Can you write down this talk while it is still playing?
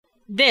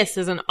This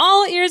is an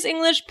All Ears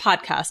English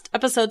podcast,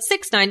 episode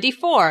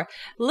 694.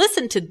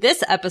 Listen to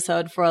this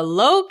episode for a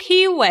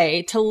low-key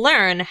way to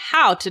learn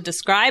how to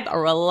describe a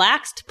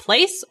relaxed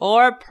place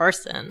or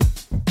person.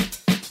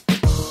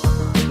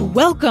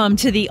 Welcome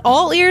to the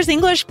All Ears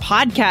English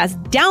podcast,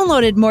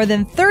 downloaded more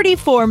than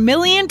 34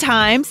 million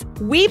times.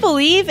 We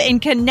believe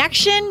in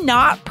connection,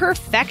 not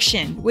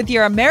perfection, with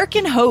your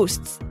American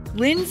hosts,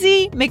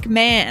 Lindsay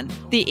McMahon,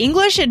 the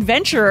English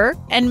adventurer,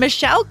 and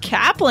Michelle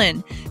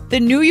Kaplan, the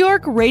New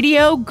York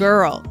radio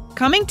girl,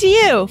 coming to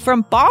you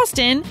from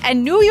Boston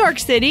and New York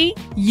City,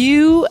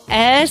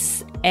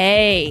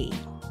 USA.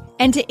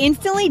 And to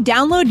instantly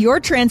download your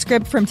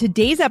transcript from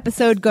today's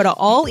episode, go to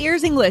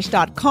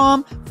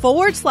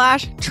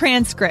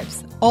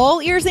allearsenglish.com/transcripts.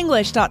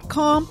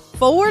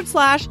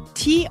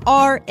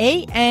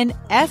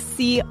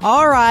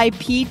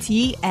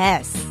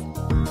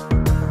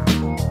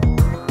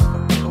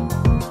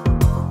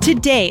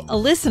 Today, a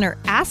listener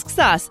asks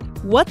us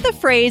what the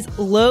phrase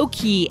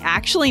low-key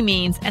actually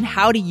means and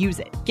how to use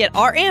it. Get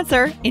our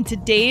answer in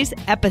today's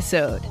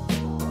episode.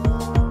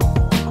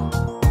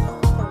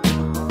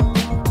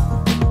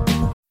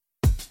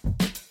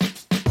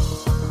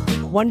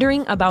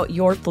 Wondering about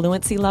your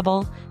fluency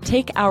level?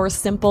 Take our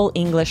simple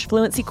English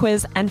fluency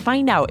quiz and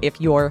find out if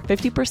you're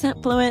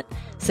 50% fluent,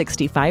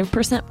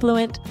 65%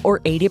 fluent, or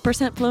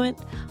 80% fluent.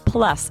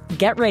 Plus,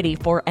 get ready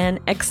for an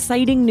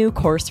exciting new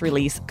course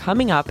release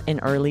coming up in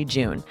early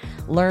June.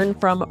 Learn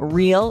from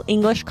real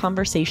English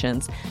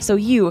conversations so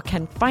you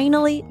can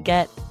finally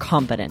get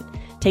confident.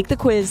 Take the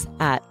quiz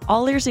at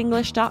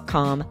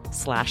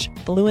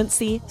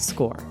allearsenglish.com/fluency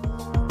score.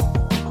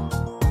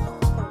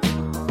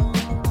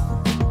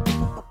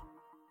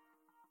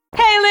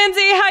 Hey,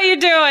 Lindsay, how you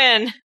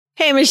doing?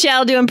 Hey,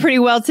 Michelle, doing pretty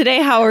well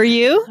today. How are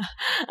you?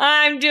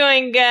 I'm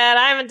doing good.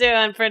 I'm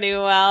doing pretty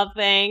well,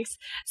 thanks.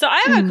 So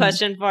I have a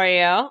question for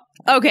you.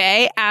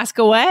 Okay, ask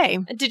away.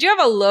 Did you have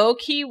a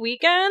low-key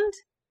weekend?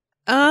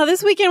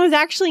 This weekend was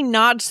actually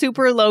not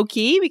super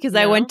low-key because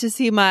I went to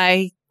see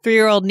my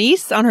 3-year-old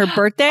niece on her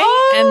birthday.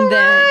 Oh, and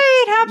then,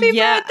 right. Happy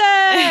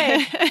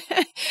birthday.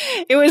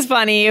 It was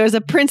funny. It was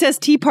a princess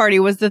tea party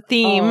was the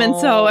theme. And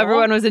so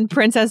everyone was in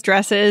princess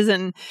dresses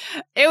and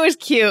it was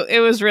cute. It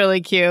was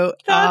really cute.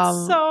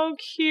 That's so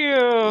cute.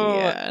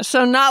 Yeah.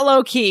 So not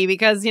low key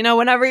because, you know,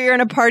 whenever you're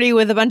in a party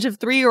with a bunch of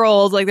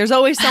 3-year-olds, like there's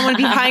always someone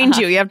behind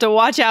you. You have to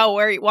watch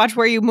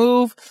where you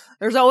move.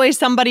 There's always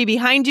somebody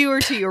behind you or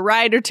to your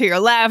right or to your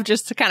left,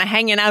 just kind of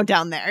hanging out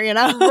down there, you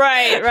know?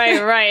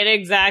 Right.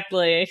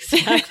 Exactly.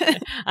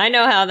 I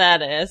know how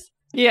that is.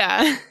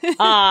 Yeah. So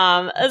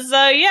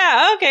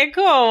yeah. Okay,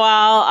 cool.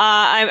 Well,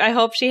 I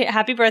hope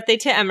happy birthday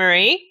to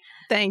Emery.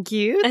 Thank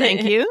you.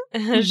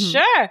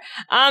 Sure.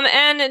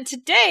 And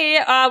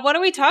today, what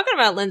are we talking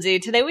about, Lindsay?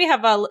 Today we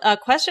have a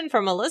question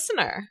from a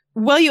listener.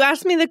 Well, you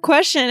asked me the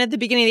question at the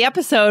beginning of the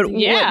episode.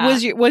 Yeah.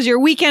 Was your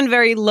weekend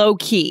very low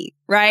key?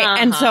 Right.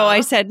 And so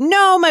I said,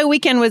 no, my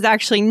weekend was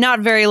actually not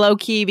very low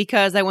key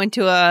because I went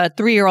to a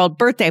 3-year-old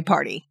birthday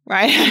party.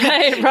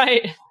 Right.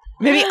 Right.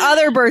 Maybe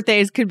other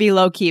birthdays could be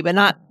low key, but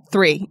not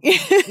 3.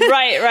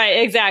 Right.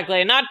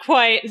 Exactly. Not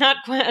 3.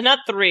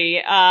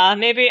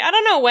 Maybe, I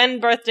don't know when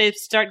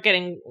birthdays start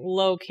getting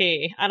low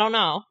key. I don't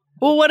know.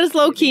 Well, what does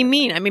low key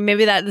mean? I mean,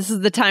 maybe this is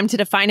the time to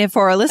define it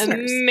for our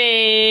listeners.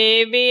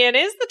 Maybe it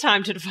is the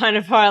time to define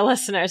it for our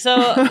listeners. So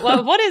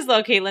what is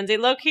low key, Lindsay?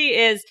 Low key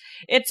is,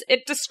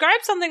 it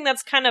describes something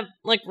that's kind of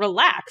like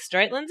relaxed,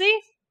 right, Lindsay?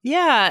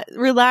 Yeah,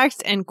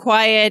 relaxed and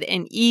quiet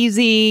and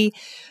easy,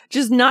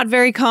 just not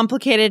very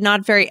complicated,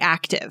 not very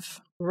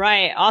active.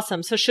 Right.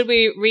 Awesome. So should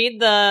we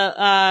read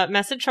the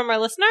message from our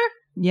listener?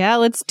 Yeah,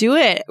 let's do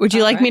it. Would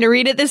you like me to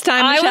read it this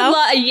time, Michelle?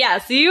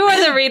 Yes, you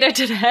are the reader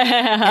today.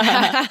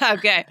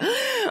 Okay.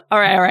 All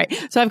right.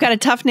 So I've got a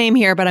tough name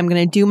here, but I'm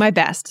going to do my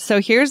best.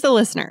 So here's the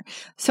listener.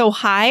 So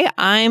hi,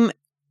 I'm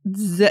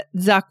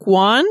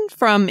Zakwan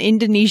from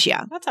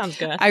Indonesia. That sounds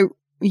good.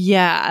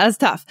 Yeah, that's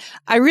tough.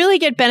 I really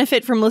get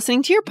benefit from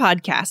listening to your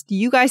podcast.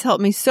 You guys help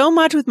me so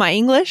much with my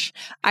English.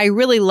 I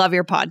really love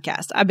your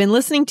podcast. I've been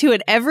listening to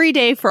it every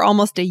day for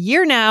almost a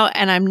year now,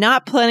 and I'm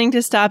not planning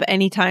to stop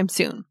anytime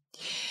soon.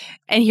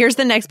 And here's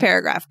the next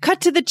paragraph.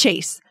 Cut to the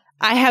chase.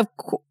 I have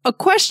a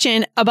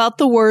question about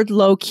the word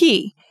low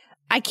key.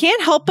 I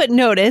can't help but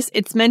notice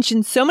it's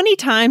mentioned so many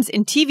times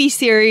in TV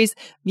series,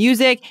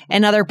 music,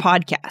 and other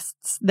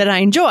podcasts that I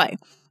enjoy.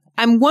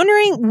 I'm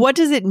wondering, what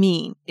does it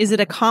mean? Is it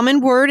a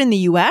common word in the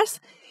US?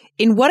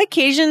 In what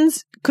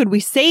occasions could we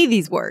say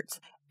these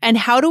words? And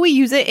how do we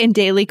use it in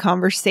daily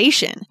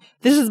conversation?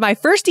 This is my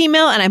first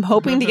email, and I'm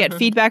hoping to get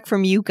feedback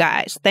from you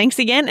guys. Thanks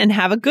again, and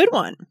have a good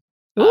one.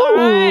 All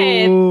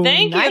right.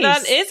 Thank you. Nice.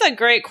 That is a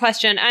great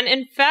question. And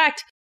in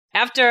fact,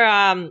 after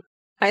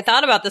I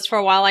thought about this for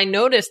a while, I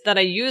noticed that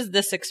I used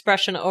this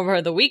expression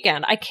over the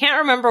weekend. I can't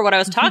remember what I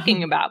was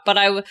talking about, but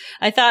I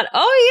thought,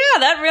 oh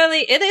yeah,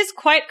 it is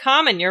quite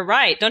common. You're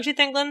right. Don't you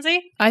think,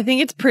 Lindsay? I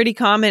think it's pretty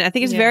common. I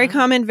think it's very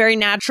common, very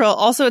natural.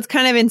 Also, it's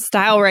kind of in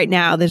style right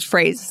now, this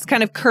phrase. It's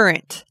kind of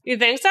current. You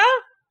think so?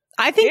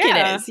 I think it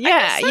is.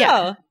 Yeah, I guess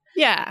so.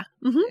 Yeah.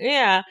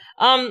 Yeah.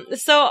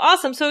 So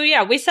awesome. So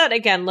yeah, we said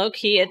again, low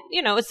key,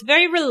 it's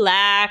very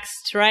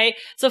relaxed, right?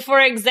 So for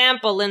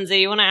example, Lindsay,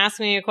 you want to ask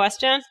me a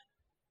question?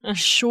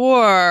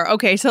 Sure.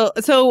 Okay. So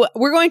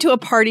we're going to a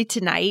party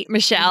tonight,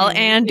 Michelle.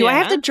 And do I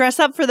have to dress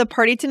up for the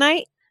party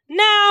tonight?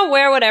 No,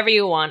 wear whatever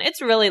you want.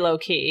 It's really low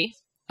key.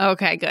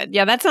 Okay, good.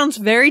 Yeah, that sounds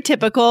very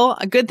typical.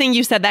 A good thing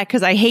you said that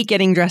because I hate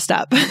getting dressed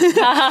up.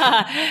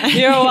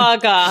 You're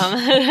welcome.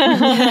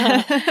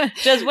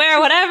 Just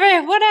wear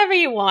whatever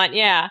you want.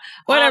 Yeah.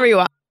 Whatever you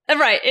want.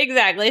 Right,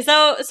 exactly.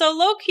 So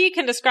low key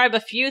can describe a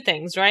few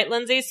things, right,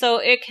 Lindsay? So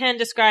it can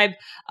describe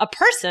a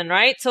person,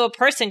 right? So a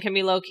person can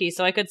be low key.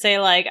 So I could say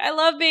like, I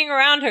love being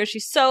around her.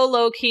 She's so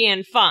low key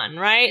and fun,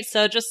 right?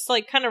 So just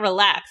like kind of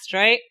relaxed,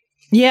 right?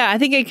 Yeah, I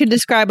think it could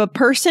describe a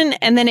person,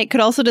 and then it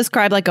could also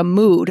describe like a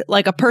mood,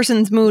 like a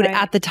person's mood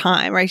at the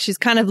time, right? She's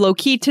kind of low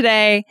key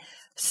today.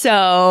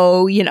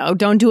 So,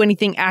 don't do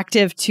anything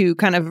active to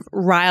kind of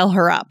rile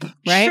her up,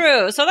 right?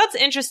 True. So that's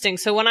interesting.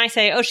 So when I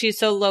say, oh, she's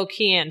so low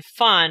key and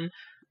fun,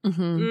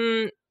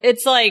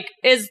 it's like,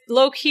 is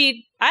low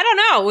key, I don't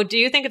know. Do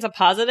you think it's a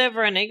positive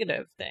or a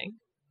negative thing?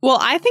 Well,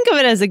 I think of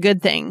it as a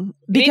good thing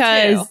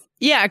because,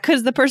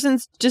 because the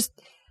person's just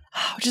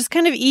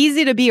kind of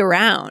easy to be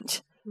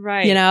around.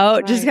 Right.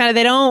 Just kind of,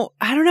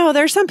 I don't know.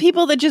 There's some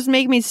people that just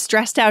make me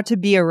stressed out to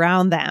be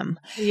around them.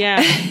 Yeah.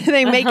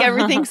 They make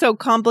everything so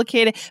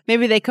complicated.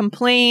 Maybe they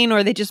complain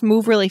or they just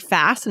move really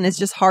fast and it's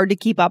just hard to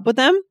keep up with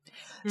them.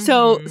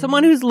 So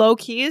someone who's low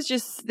key is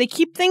they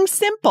keep things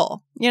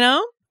simple,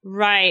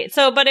 Right.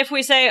 So, but if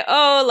we say,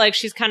 oh, like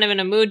she's kind of in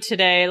a mood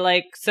today,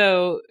 like,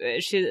 so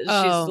she's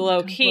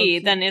low key,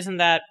 then isn't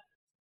that?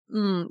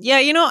 Yeah,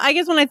 I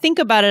guess when I think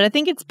about it, I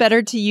think it's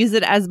better to use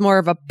it as more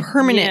of a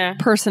permanent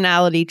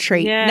personality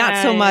trait,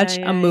 not so much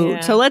a mood.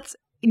 Yeah. So let's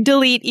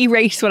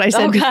erase what I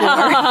said before. No,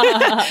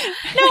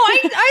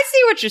 I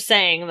see what you're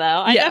saying, though.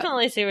 I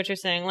definitely see what you're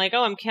saying. Like,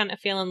 oh, I'm kind of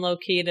feeling low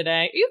key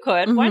today. You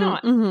could. Why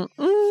not?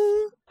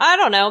 I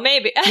don't know.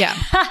 Maybe. Yeah.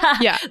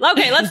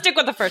 Okay, let's stick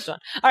with the first one.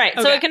 All right.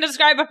 Okay. So it can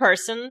describe a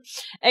person.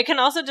 It can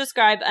also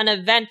describe an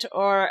event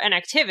or an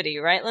activity,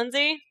 right,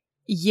 Lindsay?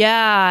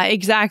 Yeah,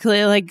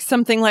 exactly. Like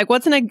something like,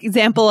 what's an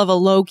example of a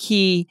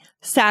low-key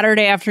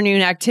Saturday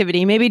afternoon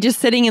activity? Maybe just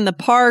sitting in the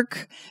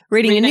park,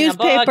 reading a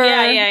newspaper.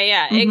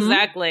 Yeah.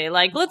 Exactly.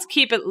 Like, let's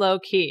keep it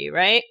low-key,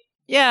 right?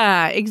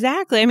 Yeah,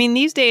 exactly. I mean,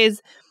 these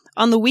days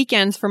on the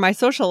weekends for my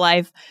social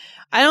life,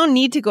 I don't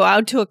need to go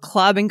out to a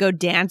club and go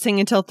dancing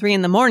until 3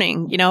 a.m.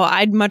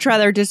 I'd much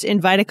rather just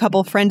invite a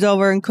couple friends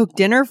over and cook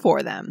dinner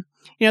for them.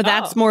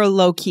 That's more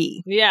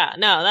low-key. Yeah,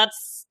 no,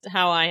 that's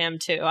how I am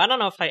too. I don't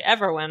know if I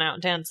ever went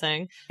out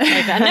dancing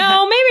like that.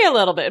 No, maybe a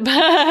little bit.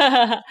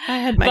 I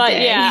had my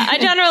day. Yeah,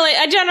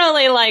 I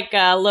generally like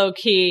low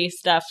key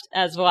stuff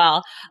as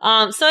well.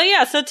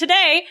 So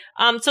today,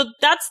 so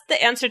that's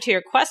the answer to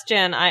your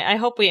question. I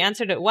hope we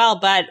answered it well,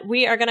 but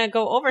we are going to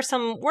go over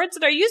some words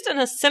that are used in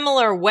a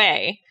similar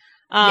way.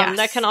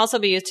 That can also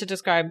be used to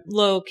describe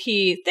low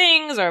key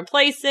things or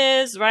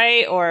places,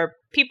 right? Or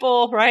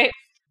people, right?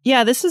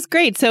 Yeah, this is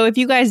great. So if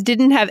you guys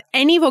didn't have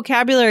any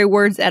vocabulary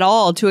words at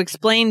all to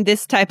explain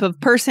this type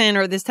of person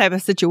or this type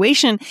of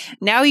situation,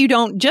 now you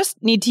don't just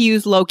need to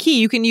use low key.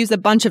 You can use a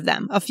bunch of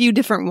them, a few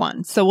different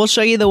ones. So we'll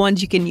show you the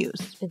ones you can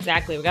use.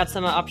 Exactly. We got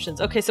some options.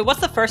 Okay, so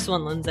what's the first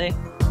one, Lindsay?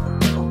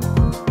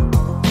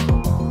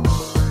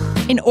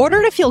 In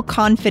order to feel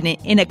confident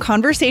in a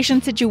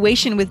conversation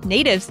situation with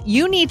natives,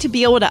 you need to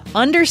be able to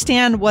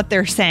understand what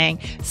they're saying.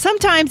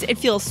 Sometimes it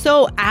feels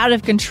so out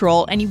of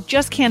control and you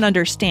just can't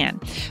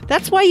understand.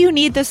 That's why you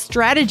need the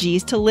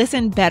strategies to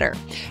listen better.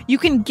 You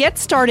can get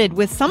started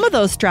with some of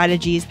those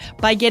strategies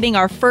by getting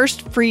our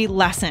first free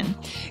lesson.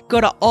 Go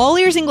to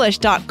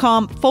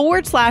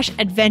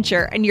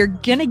allearsenglish.com/adventure and you're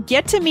going to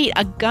get to meet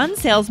a gun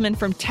salesman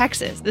from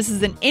Texas. This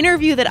is an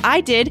interview that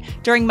I did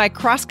during my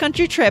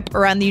cross-country trip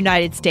around the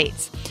United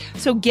States.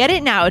 So get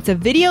it now. It's a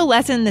video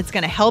lesson that's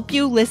going to help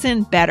you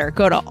listen better.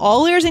 Go to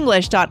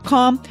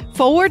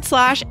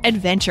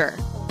allearsenglish.com/adventure.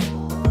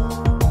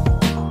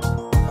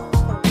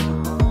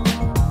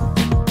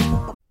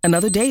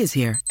 Another day is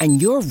here and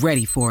you're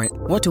ready for it.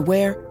 What to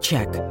wear?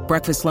 Check.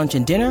 Breakfast, lunch,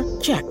 and dinner?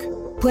 Check.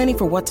 Planning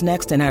for what's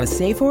next and how to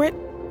save for it?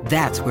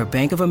 That's where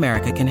Bank of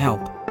America can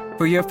help.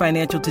 For your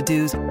financial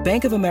to-dos,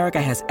 Bank of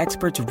America has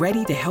experts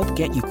ready to help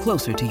get you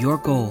closer to your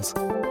goals.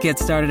 Get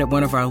started at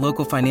one of our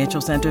local financial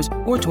centers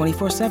or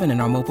 24/7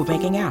 in our mobile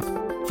banking app.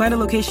 Find a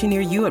location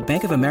near you at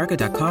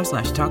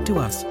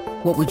bankofamerica.com/talktous.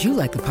 What would you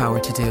like the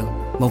power to do?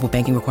 Mobile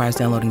banking requires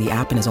downloading the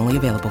app and is only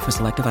available for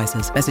select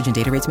devices. Message and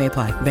data rates may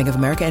apply. Bank of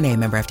America NA,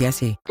 member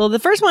FDIC. Well, the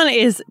first one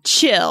is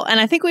chill.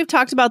 And I think we've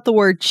talked about the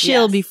word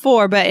chill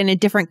before, but in a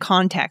different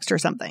context or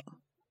something.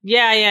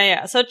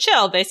 Yeah. So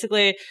chill,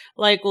 basically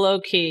like low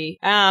key.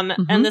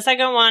 And the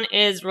second one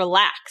is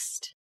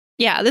relaxed.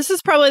 Yeah, this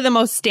is probably the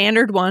most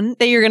standard one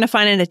that you're going to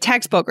find in a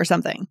textbook or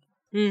something.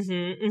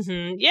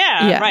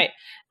 Yeah, right.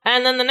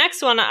 And then the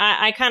next one,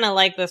 I kind of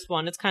like this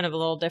one. It's kind of a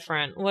little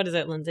different. What is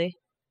it, Lindsay?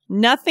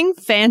 Nothing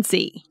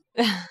fancy.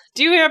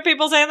 Do you hear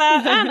people say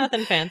that?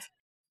 Nothing fancy.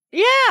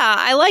 Yeah,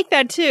 I like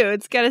that too.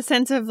 It's got a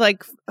sense of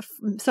like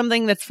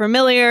something that's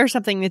familiar,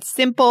 something that's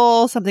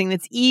simple, something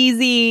that's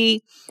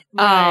easy,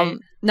 Right.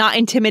 not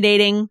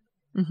intimidating.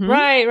 Mhm.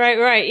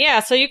 Right.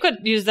 Yeah. So you could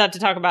use that to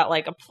talk about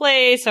like a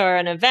place or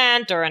an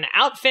event or an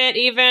outfit,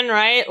 even,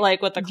 right?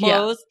 Like with the Yeah.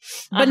 clothes.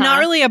 But not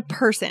really a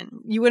person.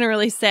 You wouldn't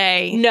really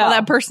say, No. "Oh,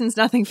 that person's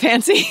nothing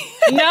fancy."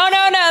 No.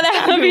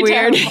 That would be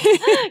weird.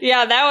 terrible.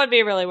 Yeah, that would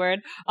be really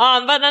weird.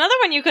 But another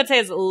one you could say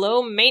is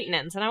low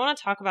maintenance. And I want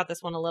to talk about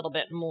this one a little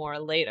bit more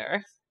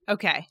later.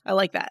 Okay, I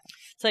like that.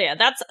 So yeah,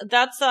 that's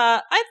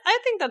I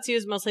think that's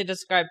used mostly to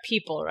describe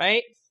people,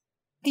 right?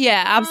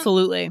 Yeah,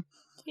 absolutely.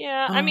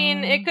 Yeah, I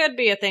mean, it could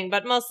be a thing,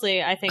 but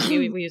mostly I think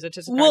we use it to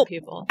describe Well,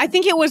 people. I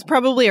think it was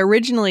probably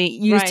originally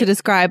used to Right.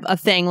 describe a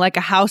thing, like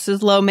a house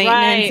is low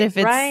maintenance. Right, If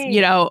it's, right.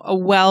 a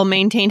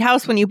well-maintained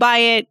house, when you buy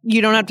it,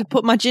 you don't have to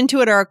put much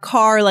into it, or a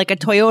car like a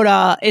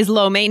Toyota is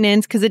low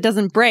maintenance because it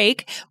doesn't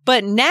break.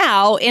 But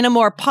now, in a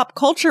more pop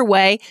culture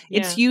way,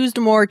 it's used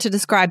more to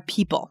describe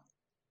people.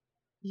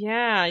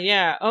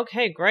 Yeah.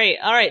 Okay, great.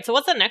 All right, so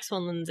what's the next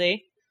one,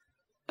 Lindsay?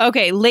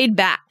 Okay, laid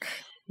back.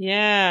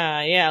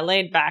 Yeah,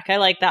 laid back. I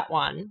like that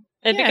one.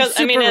 Yeah, Because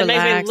I mean, super it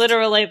makes me relaxed.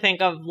 literally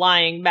think of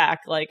lying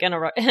back, like in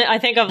a. I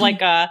think of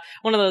like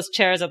one of those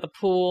chairs at the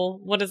pool.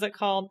 What is it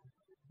called?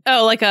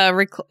 Oh, like a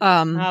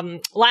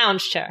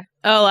Lounge chair.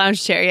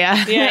 lounge chair,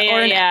 yeah.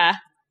 Or Yeah.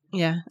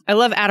 Yeah. I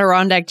love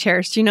Adirondack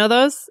chairs. Do you know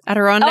those?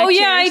 Adirondack Oh chairs?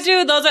 yeah, I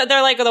do.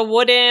 They're like the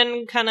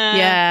wooden kind of.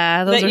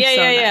 Yeah, those are yeah,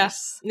 so yeah.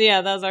 nice.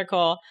 Yeah, those are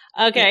cool.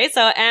 Okay,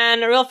 so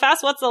and real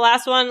fast, what's the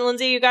last one,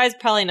 Lindsay? You guys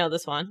probably know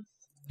this one.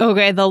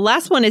 Okay, the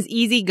last one is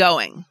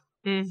easygoing.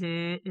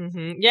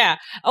 Yeah.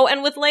 Oh,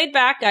 and with laid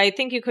back, I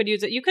think you could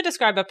use it. You could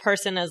describe a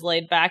person as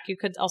laid back. You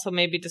could also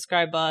maybe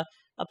describe a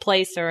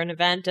place or an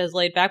event as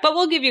laid back. But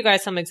we'll give you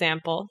guys some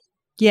example.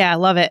 Yeah,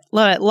 love it.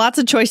 Love it. Lots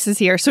of choices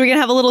here. So we're going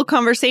to have a little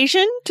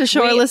conversation to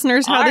show our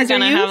listeners how these are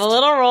gonna used? have a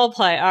little role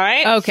play, all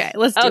right? Okay,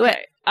 let's do it.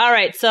 All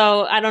right,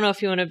 so I don't know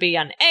if you want to be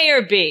on A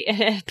or B.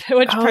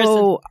 Which person?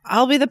 Oh,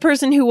 I'll be the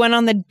person who went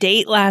on the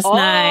date last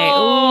night.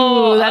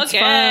 Ooh, that's okay.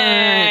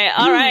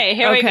 fun. All right,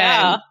 here we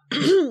go.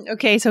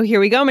 Okay, so here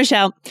we go,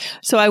 Michelle.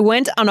 So I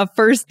went on a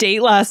first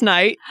date last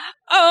night.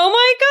 Oh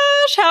my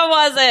gosh, how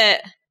was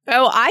it?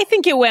 Oh, I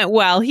think it went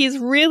well. He's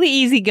really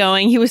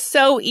easygoing. He was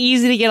so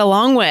easy to get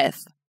along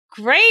with.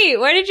 Great.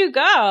 Where did you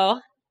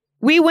go?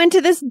 We went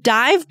to this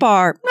dive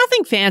bar.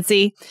 Nothing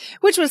fancy,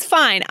 which was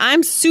fine.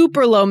 I'm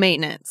super low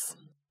maintenance.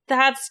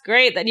 That's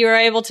great that you were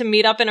able to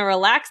meet up in a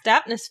relaxed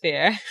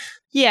atmosphere.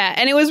 Yeah,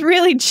 and it was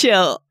really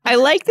chill. I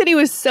like that he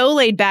was so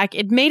laid back.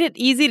 It made it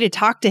easy to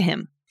talk to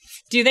him.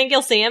 Do you think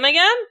you'll see him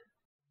again?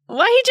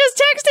 Well, he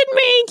just texted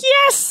me.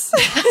 Yes.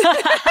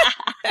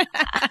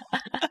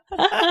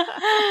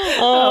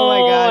 Oh my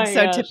God.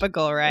 So gosh.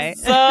 typical, right?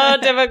 So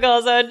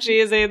typical, so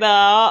cheesy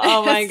though.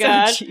 Oh my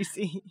gosh. So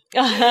cheesy.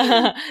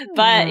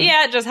 But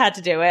yeah, just had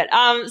to do it.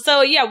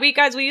 So yeah, we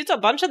used a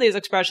bunch of these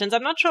expressions.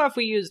 I'm not sure if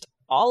we used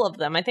all of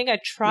them. I think I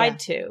tried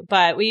to,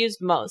 but we used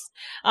most.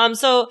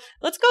 So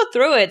let's go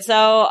through it.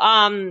 So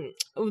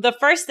the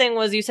first thing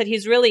was you said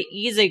he's really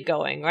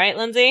easygoing, right,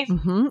 Lindsay?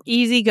 Mm-hmm.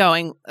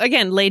 Easygoing.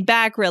 Again, laid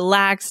back,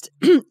 relaxed,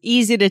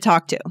 easy to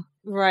talk to.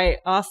 Right.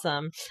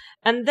 Awesome.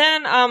 And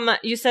then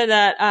you said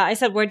that I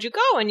said, where'd you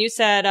go? And you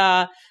said,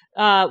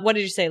 what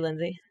did you say,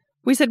 Lindsay?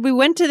 We said we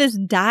went to this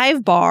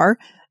dive bar.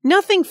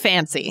 Nothing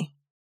fancy.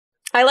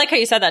 I like how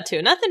you said that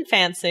too. Nothing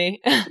fancy.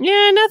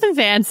 Yeah, nothing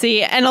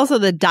fancy. And also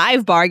the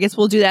dive bar. I guess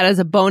we'll do that as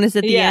a bonus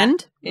at the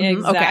end.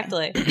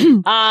 Exactly.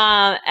 Okay.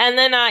 And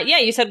then,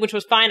 you said, which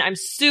was fine. I'm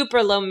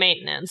super low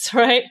maintenance,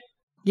 right?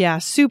 Yeah,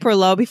 super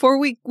low. Before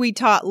we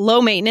taught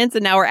low maintenance,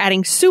 and now we're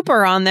adding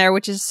super on there,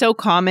 which is so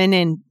common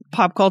in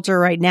pop culture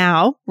right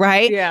now,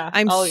 right? Yeah.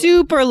 I'm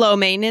super low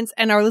maintenance,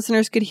 and our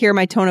listeners could hear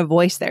my tone of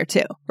voice there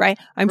too, right?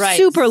 I'm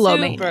super low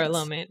maintenance. Super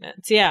low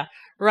maintenance. Yeah.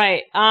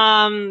 Right.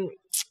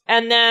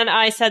 And then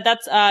I said,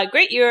 that's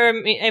great.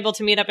 You're able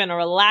to meet up in a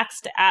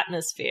relaxed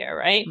atmosphere,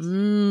 right?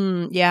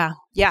 Yeah.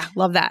 Yeah.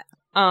 Love that.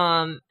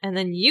 And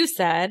then you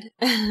said,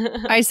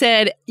 I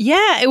said,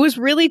 yeah, it was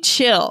really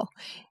chill.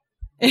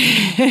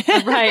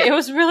 Right. It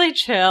was really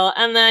chill.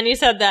 And then you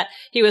said that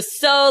he was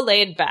so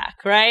laid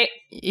back, right?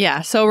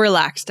 Yeah. So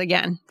relaxed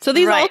again. So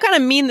these all kind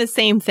of mean the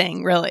same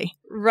thing, really.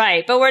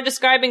 Right. But we're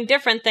describing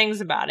different things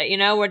about it. You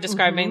know, we're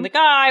describing the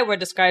guy. We're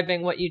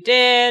describing what you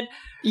did.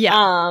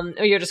 Yeah.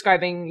 Or you're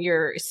describing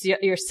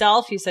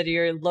yourself. You said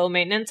you're low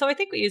maintenance. So I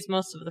think we use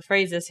most of the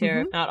phrases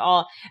here, if not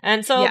all.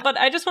 And so, but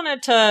I just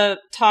wanted to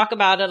talk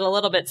about it a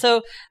little bit.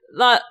 So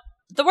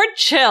the word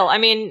chill, I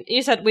mean,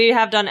 you said we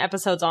have done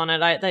episodes on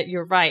it, that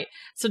you're right.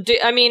 So do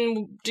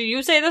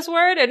you say this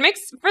word?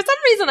 For some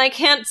reason, I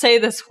can't say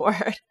this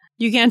word.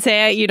 You can't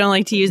say it. You don't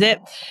like to use it.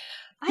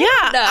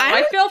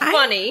 I feel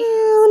funny.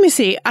 Let me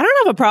see. I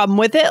don't have a problem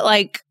with it.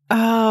 Like,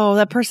 oh,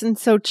 that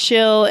person's so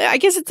chill. I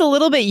guess it's a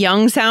little bit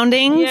young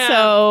sounding. Yeah.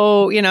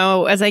 So,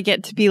 as I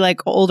get to be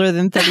like older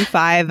than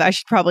 35, I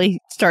should probably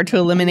start to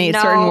eliminate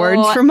certain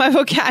words from my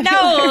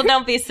vocabulary. No,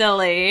 don't be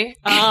silly.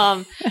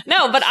 No,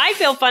 but I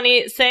feel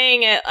funny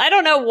saying it. I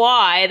don't know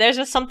why. There's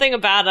just something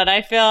about it.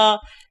 I feel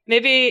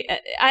maybe,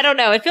 I don't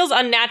know. It feels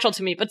unnatural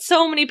to me, but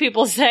so many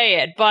people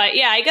say it. But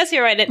yeah, I guess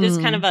you're right. It is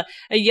kind of a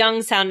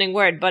young sounding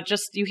word, but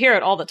just you hear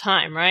it all the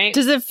time, right?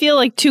 Does it feel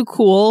like too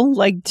cool?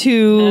 Like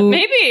too...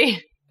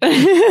 Maybe.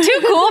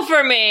 Too cool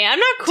for me. I'm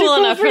not cool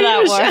enough for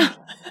that word.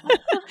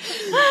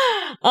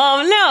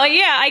 No,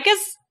 yeah, I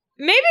guess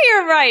maybe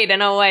you're right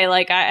in a way.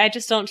 Like, I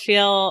just don't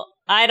feel...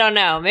 I don't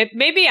know.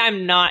 Maybe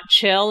I'm not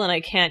chill and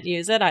I can't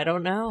use it. I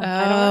don't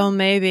know.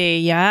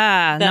 Maybe.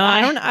 Yeah. No,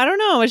 I don't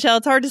know, Michelle.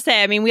 It's hard to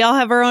say. I mean, we all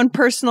have our own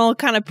personal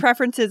kind of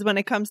preferences when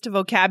it comes to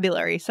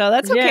vocabulary. So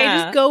that's okay.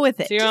 Yeah. Just go with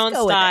it. It's your own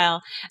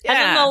style. Yeah. And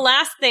then the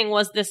last thing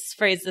was this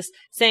phrase, this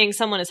saying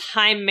someone is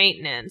high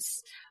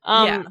maintenance.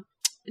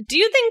 Do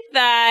you think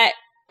that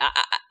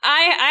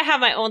I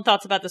have my own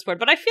thoughts about this word,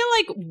 but I feel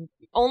like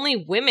only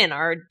women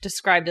are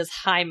described as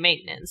high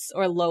maintenance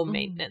or low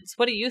maintenance.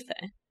 What do you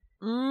think?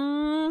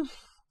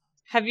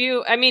 Have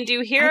you, I mean, do you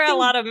hear a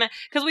lot of men?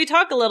 Because we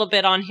talk a little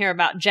bit on here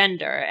about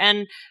gender,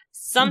 and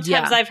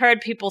sometimes I've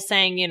heard people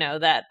saying,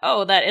 that,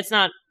 that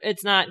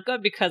it's not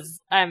good because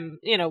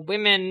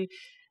women,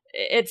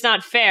 it's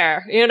not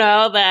fair,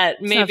 that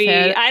maybe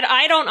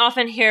I don't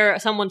often hear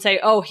someone say,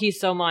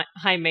 he's so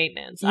high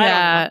maintenance.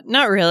 Yeah,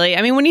 not really.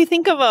 I mean, when you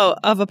think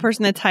of a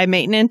person that's high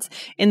maintenance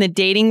in the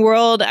dating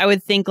world, I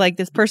would think like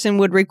this person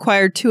would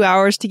require 2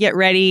 hours to get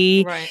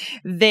ready. Right.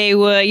 They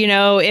would,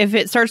 if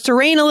it starts to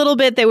rain a little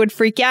bit, they would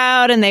freak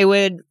out and they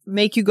would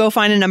make you go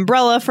find an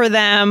umbrella for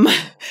them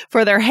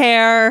for their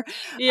hair.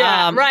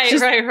 Yeah, right.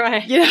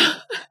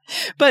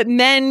 But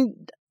men,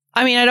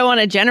 I mean, I don't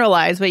want to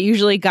generalize, but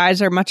usually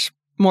guys are much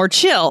more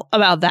chill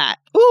about that.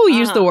 Ooh,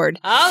 use the word.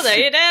 Oh, there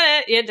you did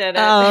it. You did it.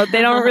 Oh,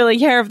 they don't really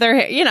care if they're,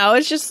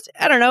 it's just,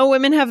 I don't know.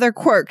 Women have their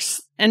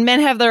quirks and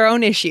men have their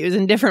own issues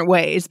in different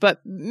ways,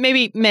 but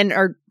maybe men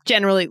are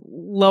generally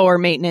lower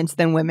maintenance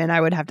than women, I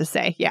would have to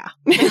say. Yeah.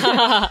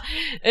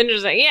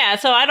 Interesting. Yeah.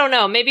 So I don't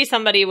know. Maybe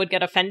somebody would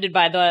get offended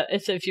by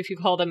if you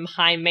call them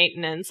high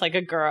maintenance, like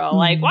a girl.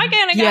 Like, why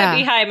can't a guy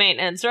be high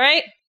maintenance,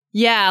 right?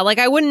 Yeah. Like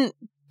I wouldn't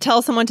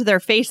tell someone to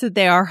their face that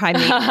they are high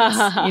maintenance.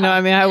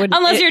 I mean, I would...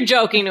 Unless you're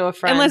joking to a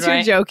friend, Unless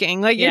you're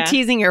joking. Like, you're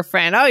teasing your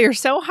friend. Oh, you're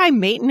so high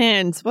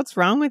maintenance. What's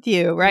wrong with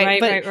you?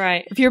 Right?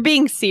 Right. If you're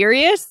being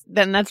serious,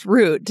 then that's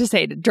rude to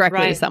say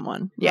directly to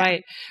someone. Yeah.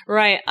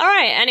 Right. All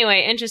right.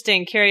 Anyway,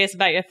 interesting. Curious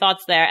about your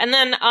thoughts there. And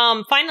then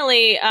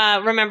finally,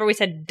 remember we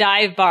said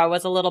dive bar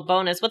was a little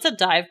bonus. What's a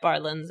dive bar,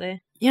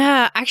 Lindsay?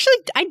 Yeah, actually,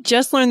 I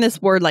just learned this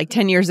word like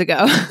 10 years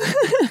ago.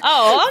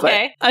 Oh,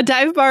 okay. But a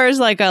dive bar is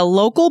like a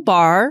local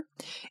bar,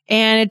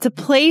 and it's a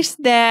place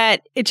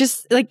that it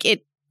just like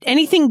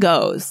anything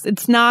goes. It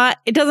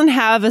doesn't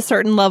have a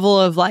certain level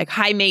of like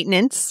high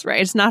maintenance,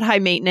 right? It's not high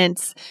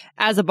maintenance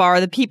as a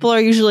bar. The people are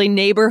usually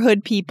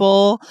neighborhood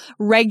people,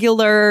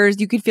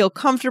 regulars. You could feel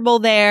comfortable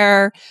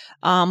there.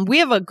 We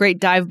have a great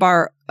dive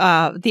bar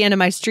at the end of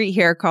my street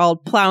here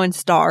called Plowin'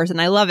 Stars,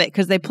 and I love it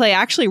because they play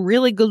actually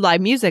really good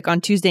live music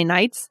on Tuesday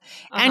nights,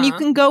 and you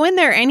can go in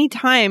there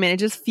anytime, and it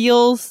just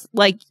feels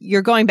like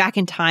you're going back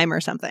in time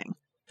or something.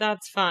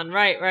 That's fun.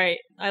 Right.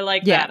 I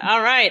like that.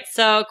 All right.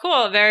 So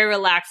cool. Very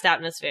relaxed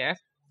atmosphere.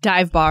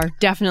 Dive bar,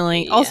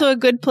 definitely. Yeah. Also a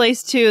good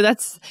place too.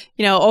 That's,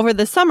 over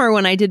the summer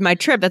when I did my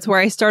trip, that's where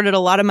I started a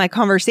lot of my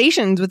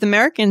conversations with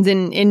Americans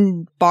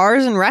in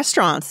bars and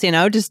restaurants,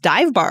 just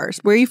dive bars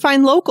where you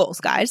find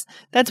locals, guys.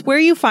 That's where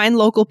you find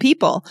local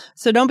people.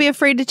 So don't be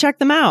afraid to check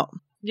them out.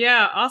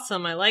 Yeah.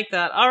 Awesome. I like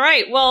that. All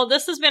right. Well,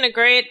 this has been a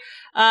great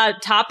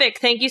topic.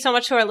 Thank you so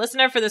much to our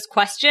listener for this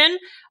question.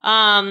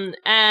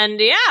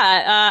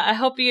 I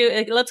hope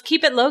let's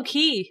keep it low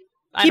key.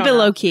 Keep it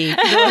low key. And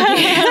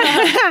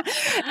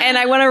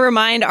I want to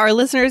remind our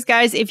listeners,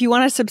 guys, if you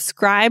want to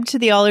subscribe to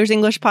the All Ears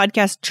English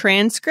podcast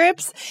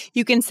transcripts,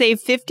 you can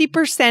save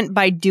 50%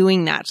 by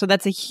doing that. So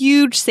that's a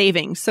huge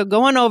savings. So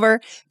go on over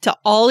to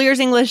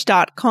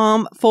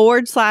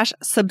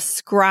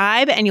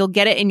allearsenglish.com/subscribe and you'll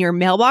get it in your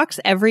mailbox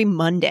every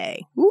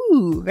Monday.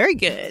 Ooh, very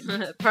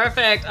good.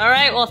 Perfect. All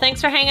right. Well,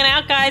 thanks for hanging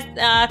out, guys.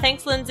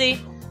 Thanks, Lindsay.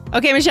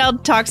 Okay, Michelle,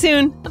 talk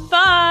soon.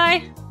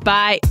 Bye.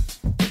 Bye.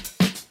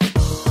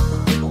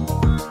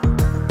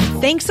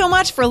 Thanks so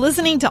much for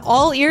listening to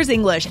All Ears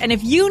English. And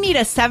if you need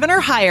a 7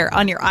 or higher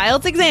on your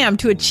IELTS exam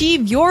to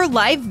achieve your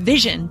life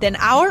vision, then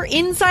our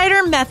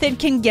Insider Method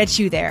can get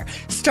you there.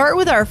 Start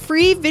with our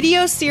free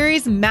video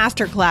series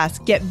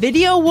masterclass. Get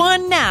video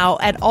 1 now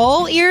at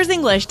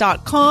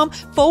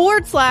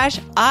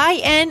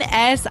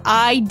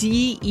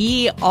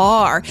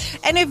allearsenglish.com/INSIDER.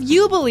 And if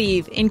you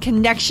believe in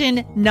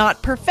connection,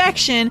 not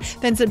perfection,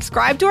 then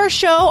subscribe to our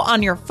show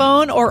on your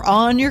phone or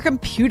on your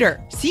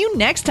computer. See you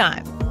next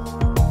time.